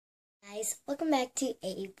guys, welcome back to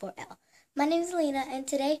AA4L. My name is Lena, and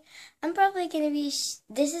today I'm probably going to be,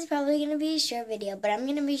 this is probably going to be a short video, but I'm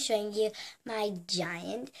going to be showing you my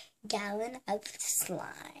giant gallon of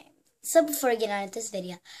slime. So before we get on with this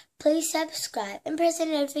video, please subscribe and press the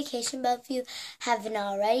notification bell if you haven't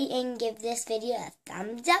already, and give this video a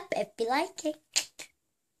thumbs up if you like it.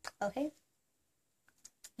 Okay?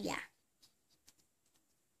 Yeah.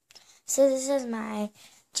 So this is my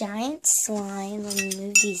giant slime. Let me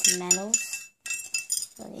move these metals.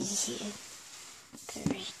 Let me see.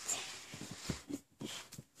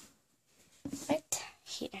 Right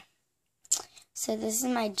here. So this is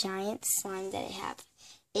my giant slime that I have.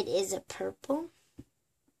 It is a purple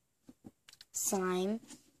slime.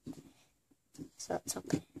 So let's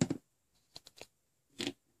open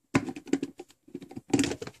it.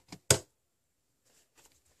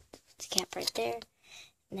 It's a cap right there.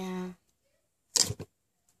 Now,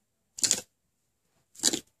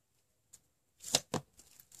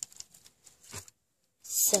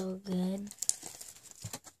 so good.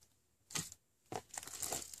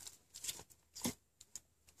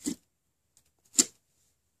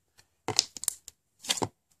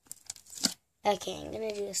 Okay, I'm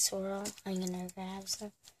gonna do a swirl. I'm gonna grab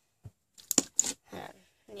some. I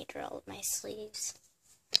need to roll up my sleeves.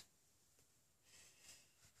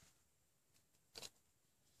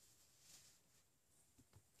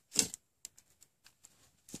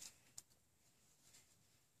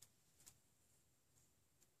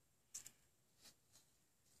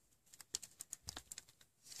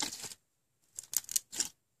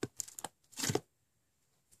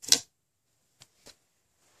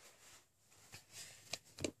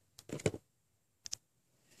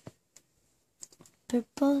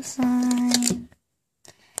 Purple slime.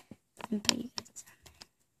 And put you guys on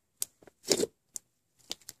there.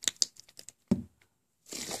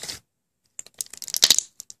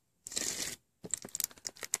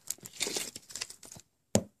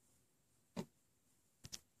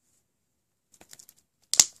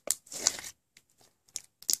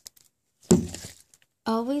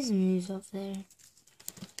 Always moves up there.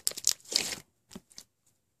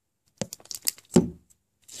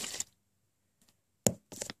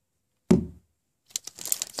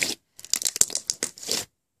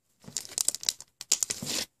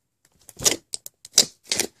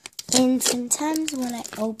 And sometimes when I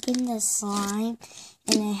open the slime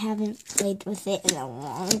and I haven't played with it in a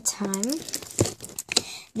long time,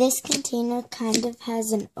 this container kind of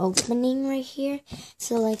has an opening right here.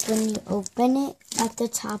 So like when you open it, at the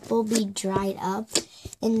top will be dried up,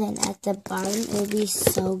 and then at the bottom it will be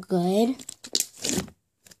so good.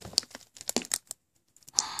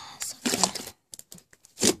 So good.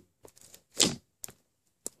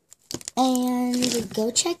 And go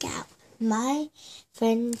check out my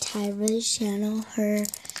friend Tyra's channel, her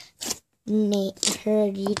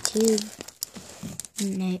YouTube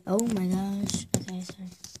name. Oh my gosh. Okay, sorry.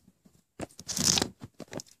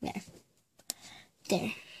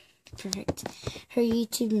 There. Perfect. Her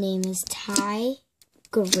YouTube name is Ty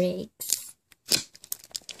Griggs.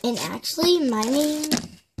 And actually my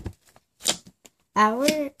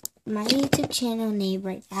YouTube channel name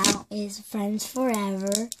right now is Friends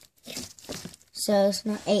Forever. So it's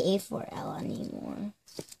not AA4L anymore.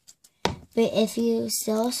 But if you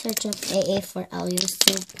still search up AA4L, you'll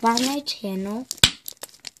still find my channel.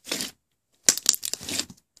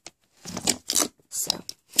 So.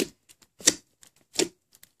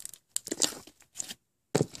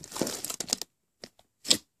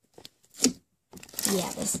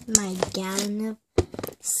 Yeah, this is my gallon of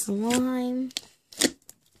slime.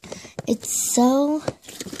 It's so...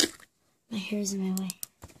 My hair's in my way.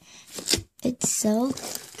 It's so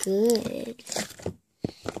good.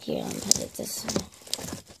 Here, let me put it this way.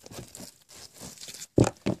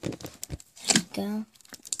 There we go.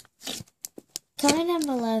 Comment down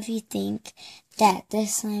below if you think that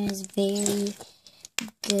this slime is very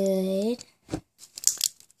good.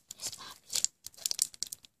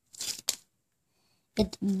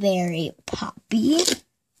 It's very poppy.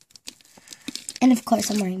 And of course,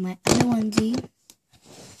 I'm wearing my other onesie.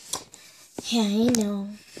 Yeah, you know,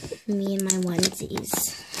 me and my onesies.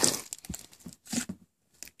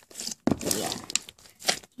 But yeah,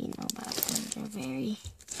 you know about them. They're very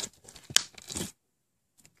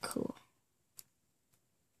cool.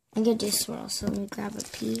 I'm gonna do a swirl, so let me grab a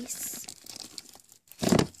piece.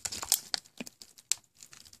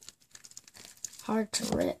 Hard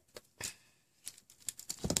to rip.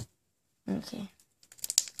 Okay.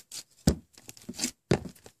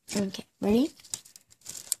 Okay, ready?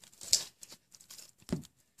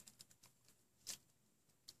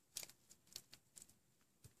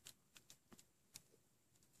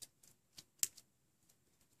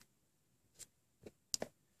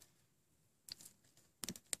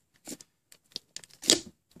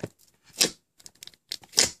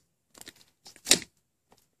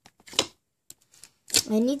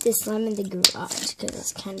 I need the slime in the garage because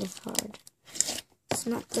it's kind of hard. It's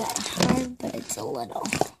not that hard, but it's a little.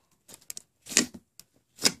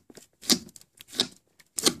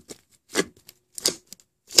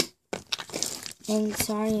 And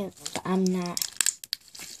sorry if I'm not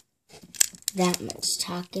that much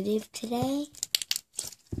talkative today.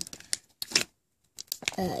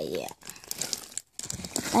 Yeah.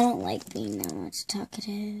 I don't like being that much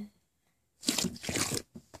talkative.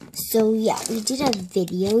 So yeah, we did a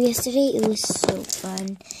video yesterday. It was so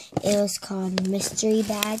fun. It was called Mystery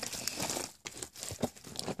Bag.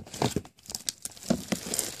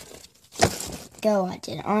 Go watch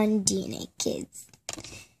it on DNA Kids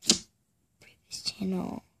previous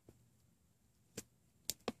channel.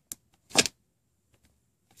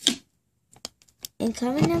 And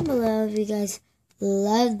comment down below if you guys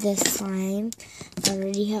love this slime.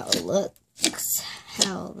 Already how it looks,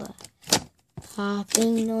 how the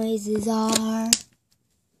popping noises are,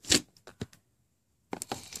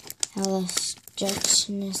 how the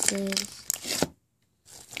stretchiness is.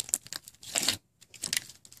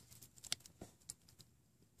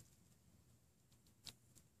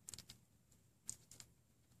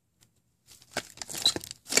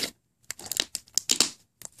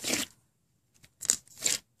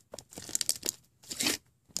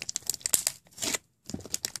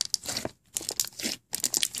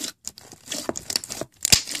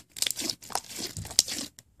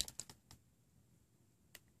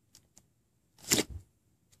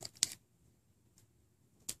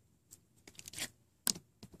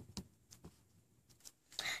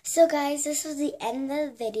 So guys, this was the end of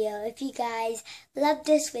the video. If you guys loved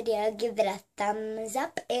this video, give it a thumbs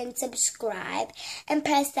up and subscribe. And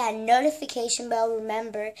press that notification bell.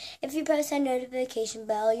 Remember, if you press that notification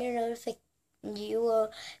bell, you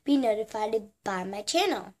will be notified by my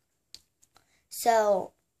channel.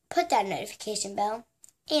 So, put that notification bell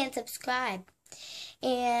and subscribe.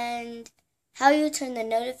 And how you turn the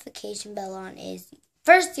notification bell on is,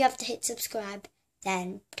 first you have to hit subscribe,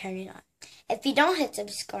 then turn it on. If you don't hit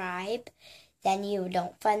subscribe, then you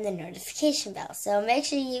don't find the notification bell. So make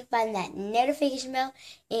sure you find that notification bell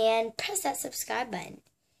and press that subscribe button.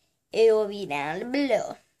 It will be down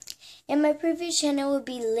below. And my previous channel will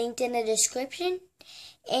be linked in the description.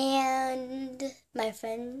 And my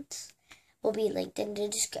friends will be linked in the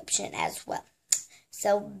description as well.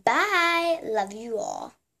 So bye. Love you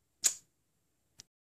all.